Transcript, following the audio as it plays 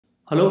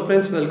Hello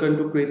friends, welcome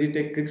to Crazy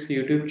Tech Tricks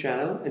YouTube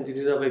channel, and this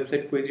is our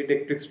website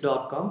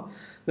crazytechtricks.com.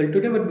 Well,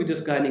 today we'll be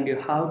just guiding you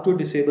how to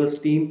disable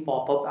Steam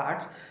pop-up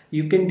ads.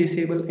 You can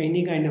disable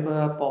any kind of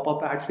a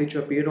pop-up ads which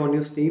appear on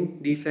your Steam.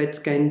 These ads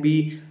can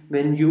be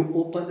when you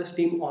open the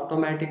Steam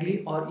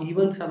automatically, or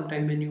even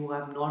sometime when you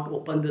have not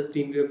opened the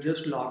Steam, you have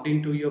just logged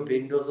into your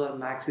Windows or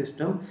Mac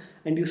system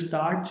and you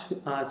start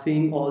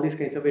seeing all these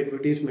kinds of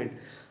advertisement.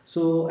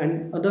 So,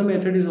 and other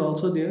method is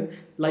also there,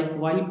 like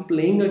while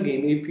playing a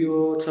game, if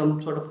you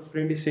some sort of a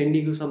friend is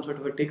sending you some sort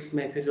of a text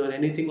message or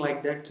anything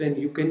like that, then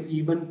you can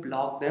even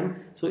block them.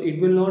 So it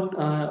will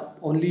not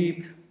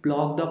only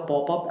block the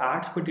pop-up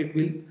ads, but it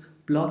will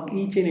block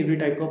each and every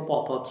type of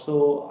pop-up.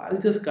 So I'll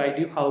just guide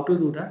you how to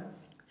do that.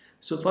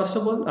 So first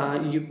of all,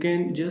 you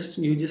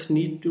just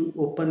need to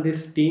open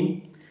this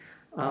Steam.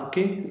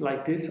 Okay,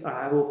 like this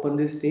I have opened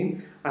this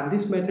Steam, and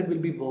this method will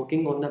be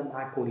working on the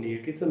Mac only.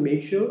 Okay, so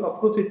make sure, of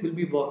course it will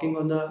be working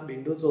on the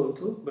Windows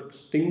also, but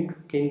Steam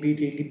can be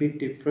really bit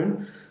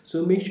different.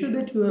 So make sure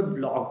that you have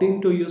logged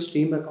into your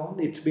Steam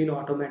account. It's been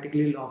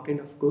automatically logged in,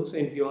 of course,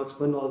 and yours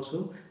one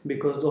also,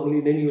 because only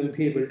then you will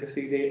be able to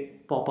see the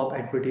pop-up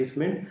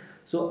advertisement.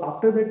 So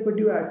after that, what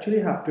you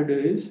actually have to do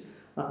is,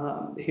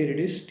 here it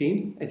is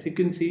Steam. As you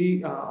can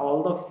see,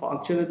 all the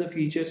functions and the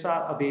features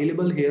are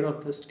available here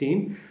of the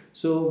Steam.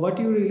 So what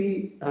you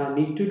really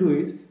need to do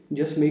is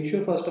just make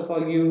sure first of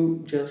all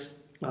you just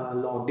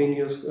logged in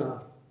your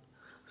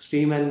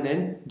Steam, and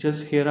then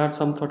just here are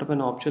some sort of an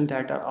option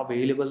that are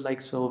available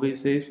like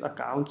services,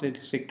 accounts,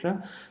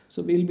 etc.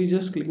 So we'll be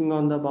just clicking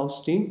on the about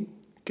Steam.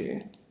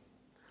 Okay,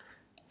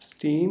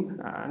 Steam,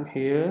 and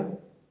here,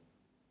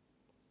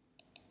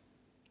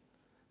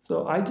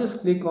 so I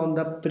just click on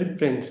the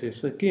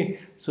preferences. Okay,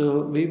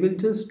 so we will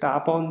just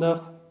tap on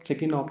the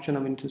second option, I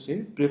mean to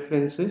say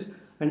preferences,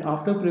 and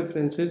after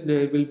preferences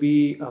there will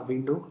be a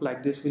window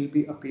like this will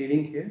be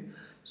appearing here.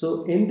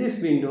 So in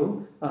this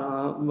window,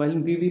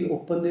 when we will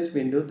open this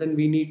window, then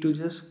we need to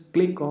just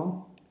click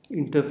on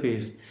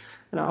interface,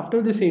 and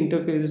after this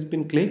interface has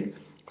been clicked,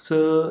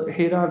 so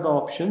here are the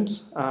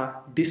options.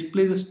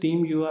 Display the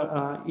Steam you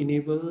are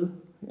enable.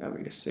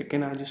 Wait a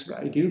second, I just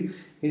guide you.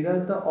 Here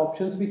are the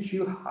options which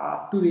you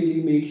have to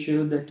really make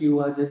sure that you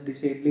are just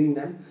disabling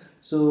them.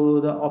 So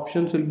the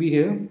options will be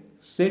here.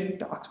 Set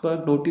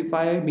taskbar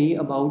notify me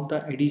about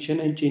the addition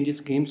and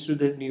changes games to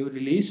the new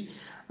release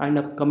and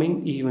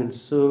upcoming events.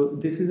 So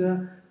this is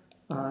a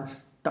uh,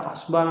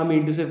 taskbar, I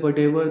mean to say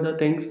whatever the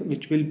things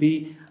which will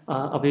be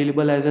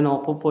available as an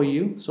offer for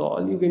you. So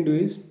all you can do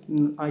is,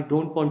 I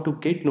don't want to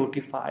get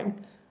notified,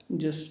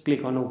 just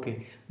click on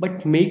OK.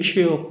 But make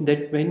sure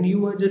that when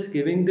you are just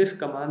giving this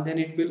command, then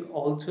it will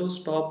also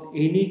stop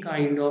any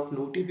kind of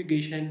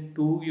notification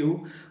to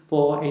you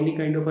for any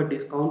kind of a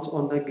discounts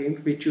on the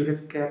games which you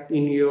have kept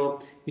in your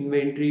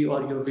inventory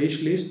or your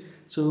wish list.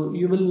 So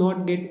you will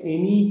not get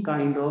any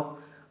kind of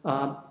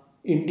uh,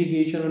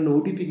 indication or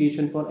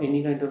notification for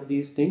any kind of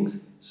these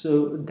things.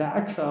 So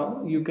that's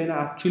how you can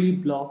actually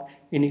block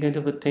any kind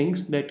of a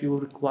things that you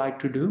require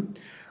to do.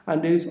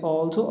 And there is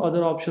also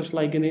other options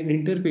like in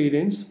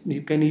interference.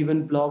 You can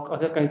even block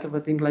other kinds of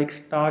a thing like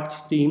start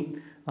Steam.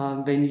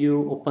 When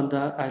you open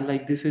the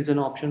like this is an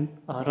option,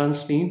 run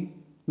Steam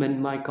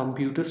when my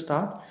computer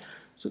start.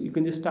 So you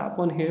can just tap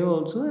on here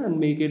also and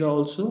make it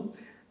also,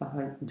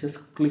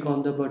 just click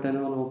on the button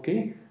on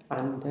OK,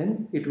 and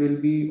then it will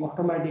be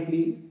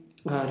automatically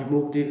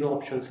remove these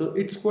options. So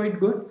it's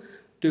quite good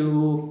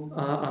to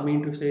I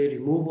mean to say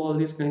remove all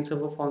these kinds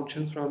of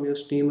functions from your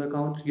Steam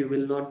accounts. You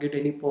will not get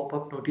any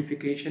pop-up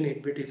notification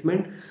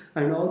advertisement,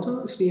 and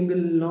also Steam will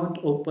not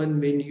open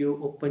when you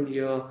open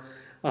your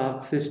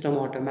system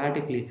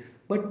automatically.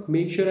 But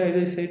make sure, as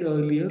I said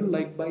earlier,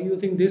 like by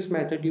using this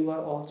method you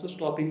are also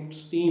stopping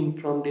Steam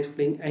from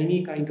displaying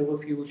any kind of a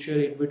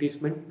future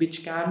advertisement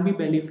which can be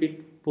beneficial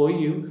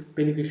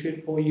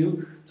for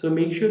you. So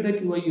make sure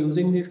that you are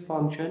using this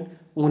function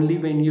only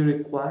when you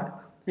require,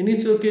 and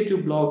it's okay to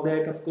block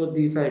that. Of course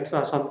these sites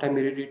are sometimes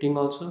irritating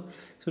also.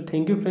 So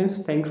thank you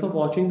friends, thanks for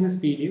watching this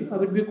video. I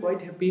would be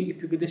quite happy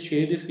if you could just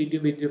share this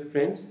video with your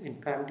friends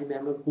and family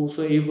members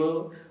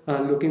whosoever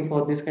looking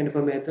for this kind of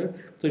a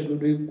method, so it would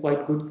be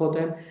quite good for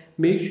them.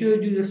 Make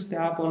sure you just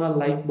tap on a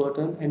like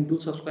button and do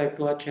subscribe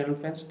to our channel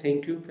friends.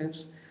 Thank you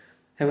friends,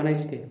 have a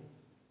nice day.